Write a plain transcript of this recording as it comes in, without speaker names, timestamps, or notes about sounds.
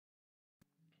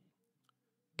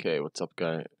Okay, what's up,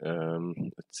 guy?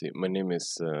 Let's see. My name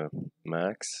is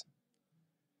Max.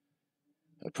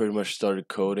 I pretty much started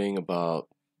coding about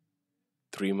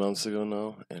 3 months ago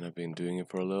now, and I've been doing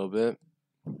it for a little bit.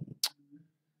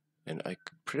 And I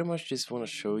pretty much just want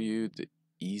to show you the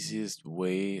easiest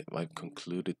way I've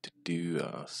concluded to do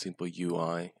a simple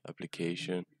UI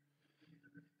application.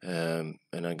 And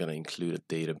I'm gonna include a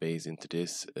database into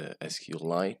this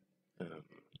SQLite.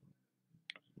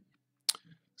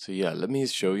 So yeah, let me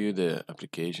show you the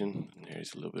application.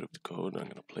 Here's a little bit of the code. I'm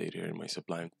gonna play it here in my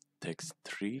Sublime Text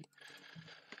 3.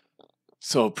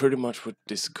 So pretty much what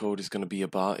this code is gonna be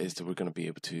about is that we're gonna be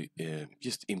able to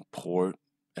just import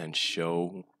and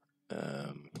show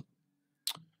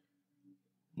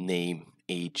name,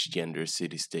 age, gender,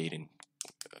 city, state, and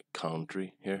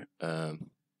country here. We're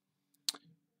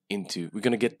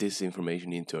gonna get this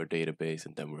information into our database,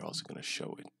 and then we're also gonna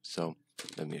show it. So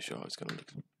let me show how it's gonna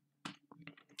look.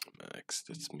 Max,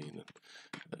 that's me then.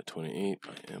 28,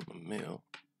 I am a male.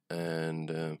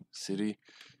 And city,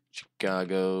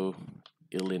 Chicago,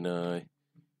 Illinois,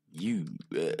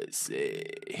 USA.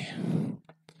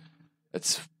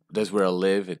 That's where I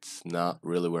live. It's not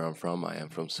really where I'm from. I am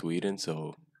from Sweden,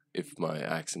 so if my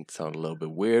accent sounds a little bit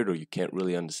weird or you can't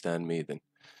really understand me, then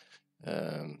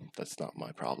that's not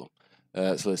my problem.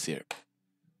 So let's see here.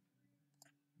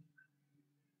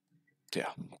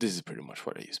 Yeah, this is pretty much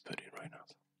what I just put in right now.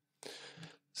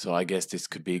 So I guess this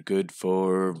could be good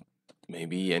for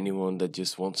maybe anyone that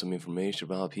just wants some information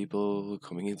about people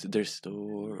coming into their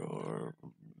store, or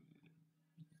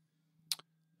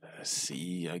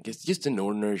see, I guess just an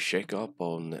ordinary checkup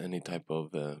on any type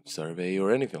of survey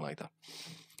or anything like that.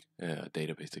 A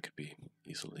database that could be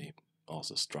easily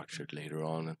also structured later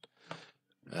on,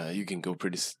 and you can go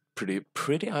pretty.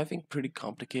 I think pretty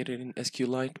complicated in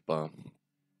SQLite, but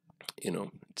you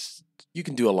know, you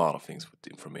can do a lot of things with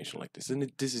information like this. And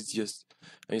I'm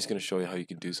just gonna show you how you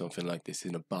can do something like this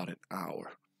in about an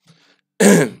hour.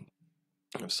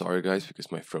 I'm sorry, guys,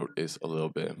 because my throat is a little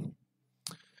bit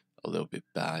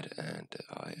bad, and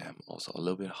I am also a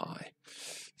little bit high.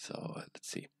 So let's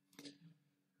see.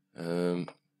 But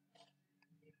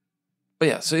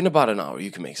yeah, so in about an hour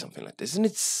you can make something like this, and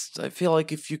I feel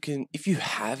like if you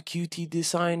have Qt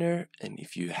Designer, and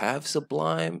if you have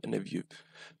Sublime, and if you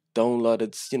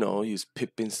downloaded, use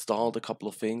pip installed a couple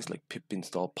of things like pip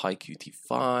install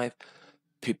PYQT5,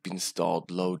 pip installed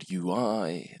load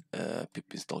UI,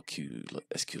 pip install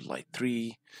SQLite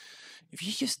 3. If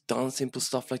you just done simple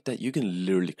stuff like that, you can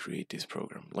literally create this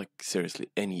program. Like seriously,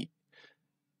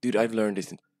 dude, I've learned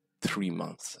this in 3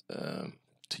 months to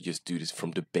just do this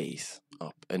from the base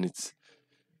up, and it's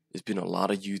been a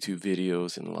lot of YouTube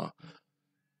videos and a lot.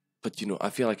 But I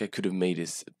feel like I could have made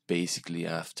this basically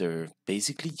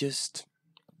just,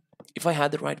 if I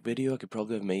had the right video, I could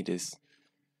probably have made this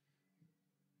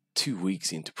 2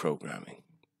 weeks into programming.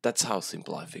 That's how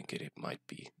simple I think it might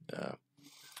be.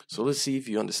 So let's see if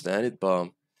you understand it,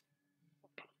 but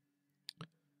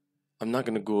I'm not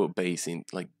gonna go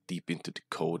deep into the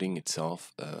coding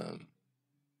itself.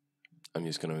 I'm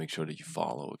just gonna make sure that you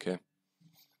follow, okay?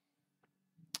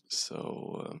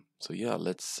 So yeah,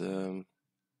 let's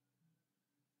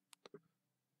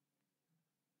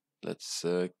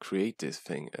create this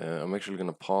thing. I'm actually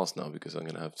gonna pause now because I'm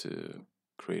gonna have to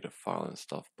create a file and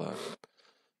stuff, but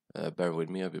bear with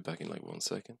me, I'll be back in like 1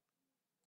 second.